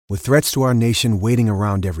With threats to our nation waiting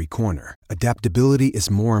around every corner, adaptability is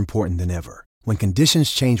more important than ever. When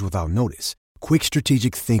conditions change without notice, quick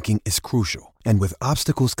strategic thinking is crucial. And with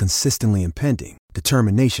obstacles consistently impending,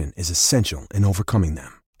 determination is essential in overcoming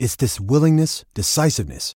them. It's this willingness,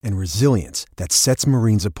 decisiveness, and resilience that sets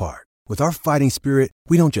Marines apart. With our fighting spirit,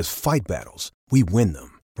 we don't just fight battles, we win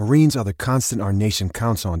them. Marines are the constant our nation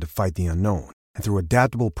counts on to fight the unknown. And through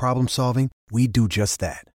adaptable problem solving, we do just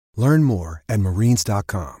that. Learn more at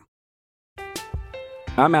marines.com.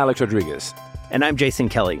 I'm Alex Rodriguez. And I'm Jason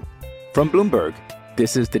Kelly. From Bloomberg,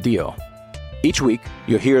 this is The Deal. Each week,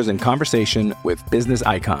 you'll hear us in conversation with business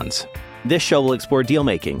icons. This show will explore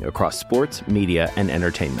deal-making across sports, media, and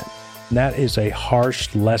entertainment. That is a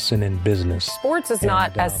harsh lesson in business. Sports is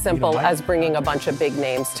not as simple as bringing a bunch of big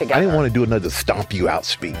names together. I didn't want to do another stomp you out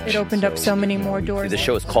speech. It opened up so many more doors. The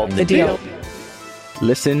show is called The Deal.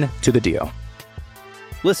 Listen to The Deal.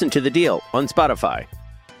 Listen to The Deal on Spotify.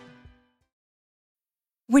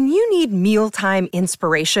 When you need mealtime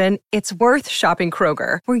inspiration, it's worth shopping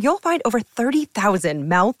Kroger, where you'll find over 30,000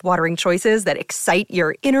 mouth-watering choices that excite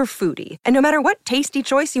your inner foodie. And no matter what tasty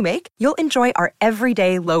choice you make, you'll enjoy our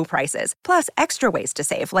everyday low prices, plus extra ways to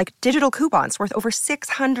save, like digital coupons worth over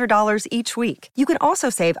 $600 each week. You can also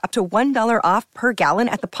save up to $1 off per gallon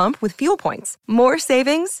at the pump with fuel points. More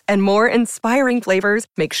savings and more inspiring flavors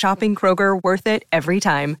make shopping Kroger worth it every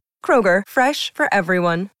time. Kroger, fresh for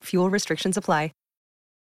everyone. Fuel restrictions apply.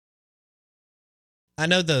 I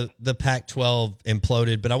know the Pac-12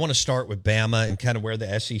 imploded, but I want to start with Bama and kind of where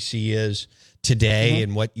the SEC is today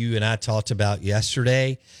and what you and I talked about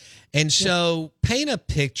yesterday. And so paint a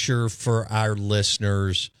picture for our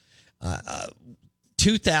listeners.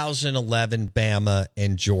 2011 Bama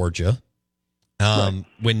and Georgia,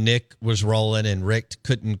 when Nick was rolling and Rick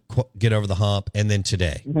couldn't get over the hump, and then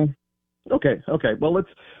today. Okay. Well,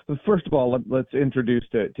 first of all, let's introduce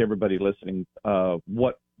to everybody listening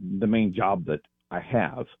what the main job that I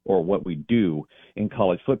have, or what we do in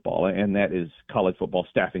college football, and that is college football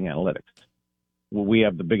staffing analytics. We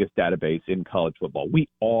have the biggest database in college football. We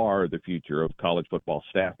are the future of college football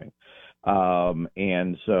staffing.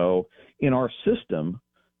 And so in our system,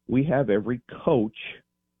 we have every coach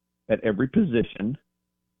at every position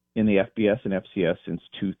in the FBS and FCS since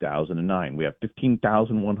 2009. We have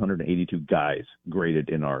 15,182 guys graded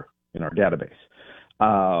in our database.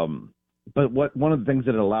 But one of the things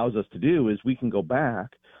that it allows us to do is we can go back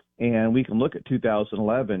and we can look at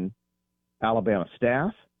 2011 Alabama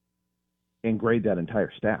staff and grade that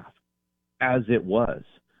entire staff as it was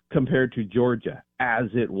compared to Georgia, as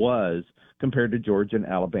it was compared to Georgia and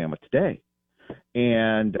Alabama today.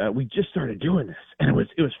 And we just started doing this, and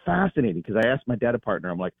it was fascinating because I asked my data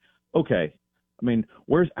partner, I'm like, okay, I mean,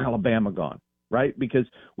 where's Alabama gone, right? Because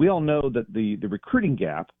we all know that the recruiting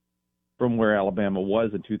gap from where Alabama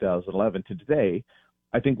was in 2011 to today,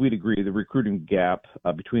 I think we'd agree the recruiting gap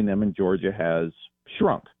between them and Georgia has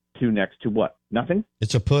shrunk to next to what? Nothing?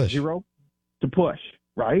 It's a push. Zero to push,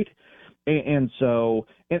 right? And so,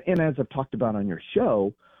 and as I've talked about on your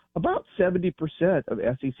show, about 70% of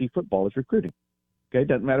SEC football is recruiting. Okay,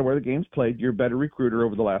 doesn't matter where the game's played. You're a better recruiter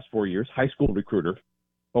over the last 4 years, high school recruiter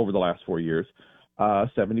over the last 4 years.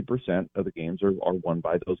 70% of the games are won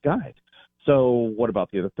by those guys. So what about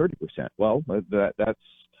the other 30%? Well, that's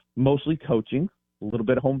mostly coaching, a little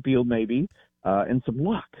bit of home field maybe, and some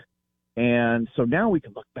luck. And so now we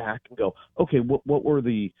can look back and go, okay, what were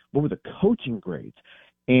the coaching grades?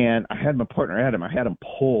 And I had my partner Adam. I had him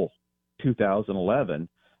pull 2011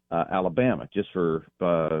 Alabama just for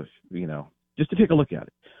just to take a look at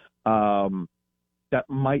it. That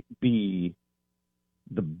might be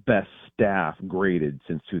the best staff graded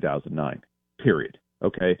since 2009. Period.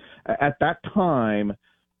 Okay. At that time,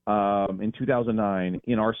 in 2009,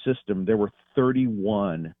 in our system, there were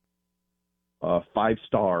 31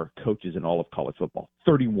 five-star coaches in all of college football.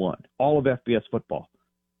 31. All of FBS football.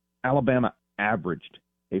 Alabama averaged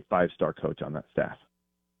a five-star coach on that staff.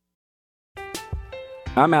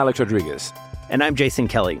 I'm Alex Rodriguez. And I'm Jason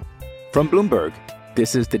Kelly. From Bloomberg,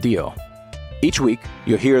 this is The Deal. Each week,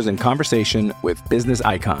 you'll hear us in conversation with business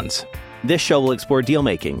icons. This show will explore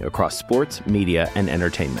deal-making across sports, media, and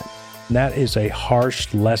entertainment. That is a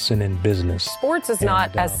harsh lesson in business. Sports is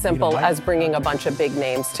not as simple as bringing a bunch of big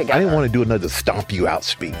names together. I didn't want to do another stomp you out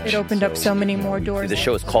speech. It opened up so many more doors. The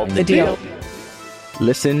show is called The Deal.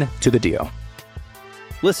 Listen to The Deal.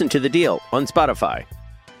 Listen to The Deal on Spotify.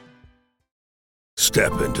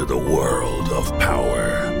 Step into the world of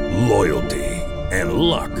power, loyalty, and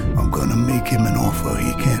luck. I'm going to make him an offer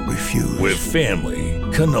he can't refuse. With family,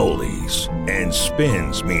 cannolis, and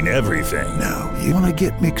spins mean everything. Now, you want to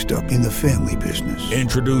get mixed up in the family business.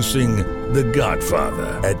 Introducing The Godfather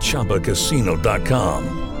at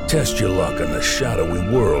ChumbaCasino.com. Test your luck in the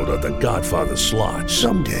shadowy world of The Godfather slot.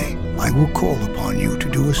 Someday, I will call upon you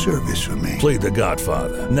to do a service for me. Play The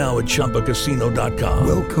Godfather now at ChumbaCasino.com.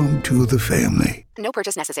 Welcome to the family. No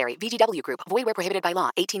purchase necessary. VGW Group. Void where prohibited by law.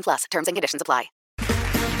 18+. Terms and conditions apply.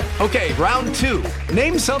 Okay, round two.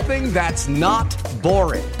 Name something that's not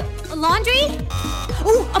boring. A laundry?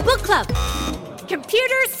 Ooh, a book club.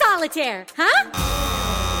 Computer solitaire, huh?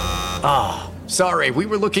 Ah, oh, sorry. We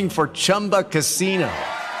were looking for Chumba Casino.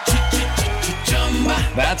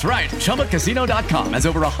 That's right. ChumbaCasino.com has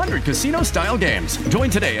over 100 casino-style games.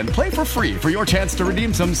 Join today and play for free for your chance to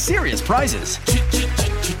redeem some serious prizes.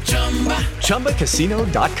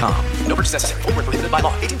 ChumbaCasino.com. No purchase necessary. Void where prohibited by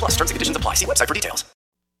law. 18+. Terms and conditions apply. See website for details.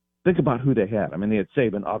 Think about who they had. I mean, they had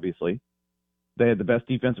Saban, obviously. They had the best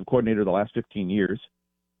defensive coordinator the last 15 years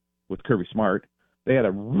with Kirby Smart. They had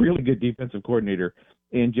a really good defensive coordinator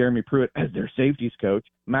in Jeremy Pruitt as their safeties coach.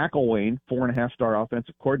 McElwain, 4.5-star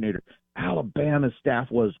offensive coordinator. Alabama's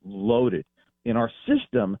staff was loaded. In our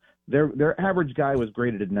system, their average guy was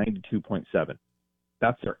graded at 92.7.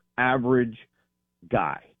 That's their average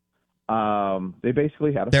guy. They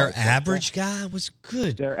basically had their average guy was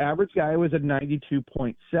good. Their average guy was at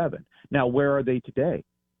 92.7. Now, where are they today?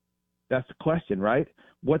 That's the question, right?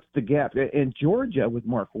 What's the gap? And Georgia with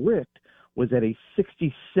Mark Richt was at a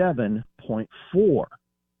 67.4.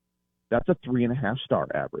 That's a 3.5-star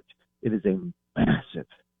average. It is a massive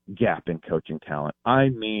gap in coaching talent. I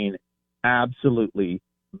mean, absolutely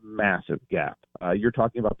massive gap. You're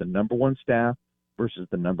talking about the number one staff versus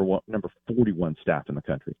the number 41 staff in the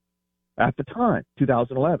country at the time,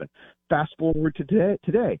 2011. Fast forward to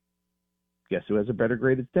today. Guess who has a better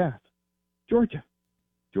graded staff? Georgia.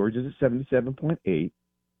 Georgia's at 77.8.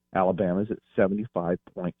 Alabama's at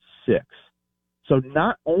 75.6. So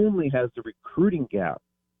not only has the recruiting gap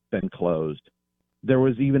been closed, there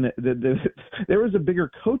was even there was a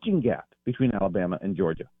bigger coaching gap between Alabama and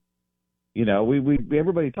Georgia. You know, we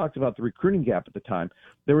everybody talks about the recruiting gap at the time.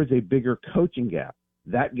 There was a bigger coaching gap.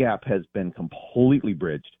 That gap has been completely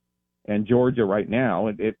bridged. And Georgia right now,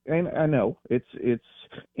 and I know it's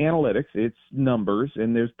analytics, it's numbers,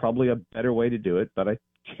 and there's probably a better way to do it, but I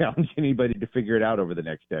challenge anybody to figure it out over the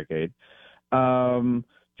next decade.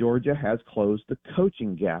 Georgia has closed the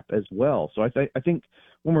coaching gap as well. So I think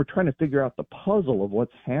when we're trying to figure out the puzzle of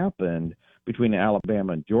what's happened between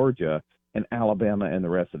Alabama and Georgia and Alabama and the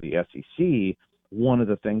rest of the SEC, one of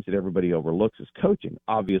the things that everybody overlooks is coaching,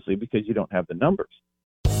 obviously, because you don't have the numbers.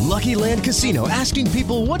 Lucky Land Casino, asking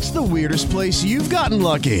people, what's the weirdest place you've gotten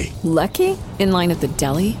lucky? Lucky? In line at the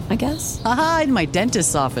deli, I guess? Aha, in my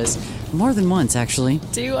dentist's office. More than once, actually.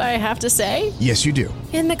 Do I have to say? Yes, you do.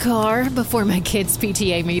 In the car before my kids'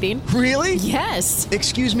 PTA meeting. Really? Yes.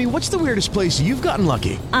 Excuse me, what's the weirdest place you've gotten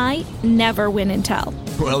lucky? I never win and tell.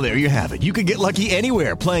 Well, there you have it. You can get lucky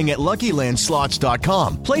anywhere, playing at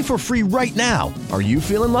LuckyLandSlots.com. Play for free right now. Are you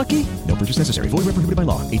feeling lucky? No purchase necessary. Void where prohibited by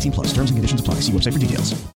law. 18+. Terms and conditions apply. See website for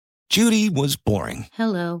details. Judy was boring.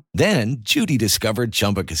 Hello. Then Judy discovered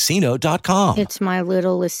ChumbaCasino.com. It's my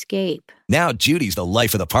little escape. Now Judy's the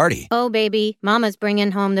life of the party. Oh, baby, mama's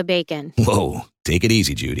bringing home the bacon. Whoa, take it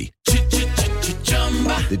easy, Judy.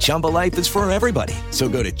 The Chumba life is for everybody. So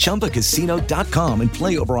go to ChumbaCasino.com and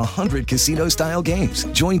play over 100 casino-style games.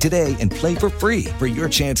 Join today and play for free for your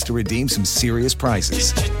chance to redeem some serious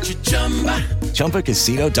prizes.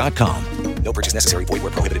 ChumbaCasino.com. No purchase necessary. Void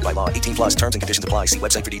where prohibited by law. 18+. Terms and conditions apply. See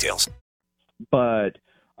website for details. But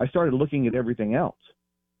I started looking at everything else.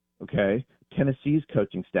 Okay, Tennessee's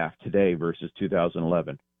coaching staff today versus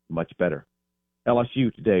 2011, much better.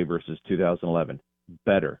 LSU today versus 2011,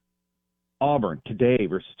 better. Auburn today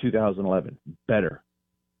versus 2011, better.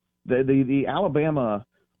 The Alabama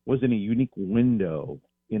was in a unique window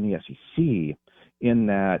in the SEC in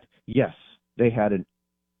that, yes, they had an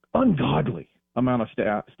ungodly amount of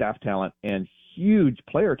staff talent and huge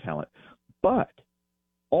player talent, but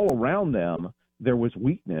all around them there was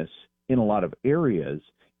weakness in a lot of areas,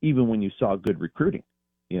 even when you saw good recruiting.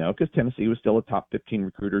 You know, because Tennessee was still a top 15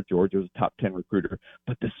 recruiter, Georgia was a top 10 recruiter,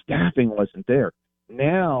 but the staffing wasn't there.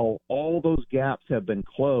 Now all those gaps have been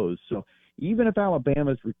closed. So even if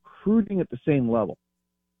Alabama is recruiting at the same level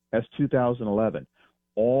as 2011,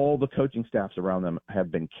 all the coaching staffs around them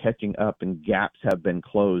have been catching up and gaps have been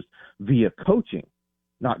closed via coaching,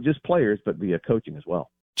 not just players, but via coaching as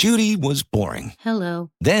well. Judy was boring. Hello.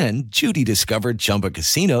 Then Judy discovered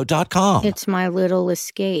ChumbaCasino.com. It's my little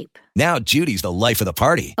escape. Now Judy's the life of the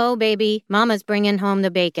party. Oh, baby, mama's bringing home the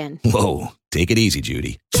bacon. Whoa, take it easy,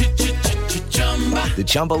 Judy. The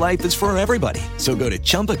Chumba life is for everybody. So go to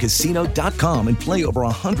ChumbaCasino.com and play over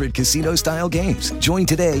 100 casino-style games. Join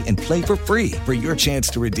today and play for free for your chance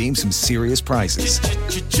to redeem some serious prizes.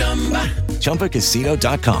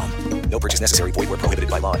 ChumbaCasino.com. No purchase necessary. Void where prohibited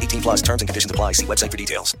by law. 18 plus terms and conditions apply. See website for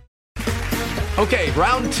details. Okay,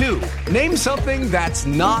 round two. Name something that's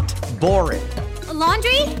not boring. A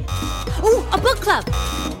laundry? Ooh, a book club.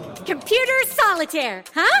 Computer solitaire,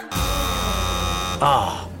 huh?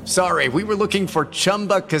 Ah, sorry, we were looking for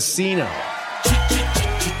Chumba Casino.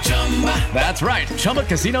 That's right,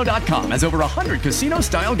 ChumbaCasino.com has over 100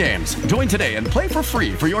 casino-style games. Join today and play for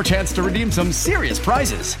free for your chance to redeem some serious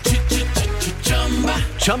prizes.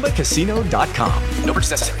 ChumbaCasino.com. No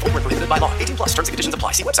purchase necessary. Void where prohibited by law. 18 plus terms and conditions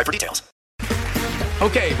apply. See website for details.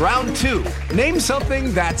 Okay, round two. Name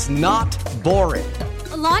something that's not boring.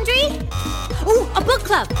 A laundry? Ooh, a book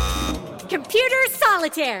club. Computer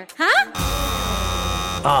solitaire, huh?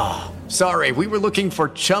 Ah, sorry, we were looking for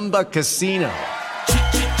Chumba Casino.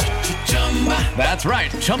 That's right,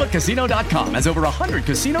 ChumbaCasino.com has over 100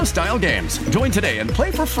 casino-style games. Join today and play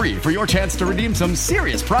for free for your chance to redeem some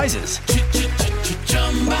serious prizes.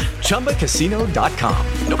 ChumbaCasino.com.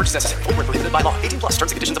 No purchase necessary. Void where prohibited by law. 18 plus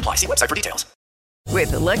terms and conditions apply. See website for details.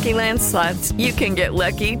 With the Lucky Land Slots, you can get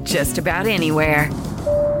lucky just about anywhere.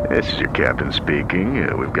 This is your captain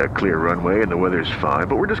speaking. We've got clear runway and the weather's fine,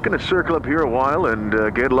 but we're just going to circle up here a while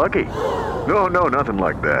and get lucky. No, nothing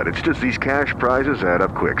like that. It's just these cash prizes add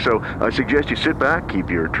up quick. So I suggest you sit back, keep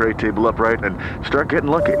your tray table upright, and start getting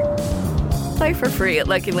lucky. Play for free at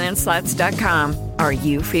LuckyLandSlots.com. Are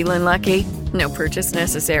you feeling lucky? No purchase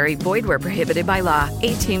necessary. Void where prohibited by law.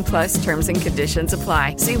 18 plus terms and conditions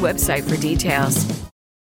apply. See website for details.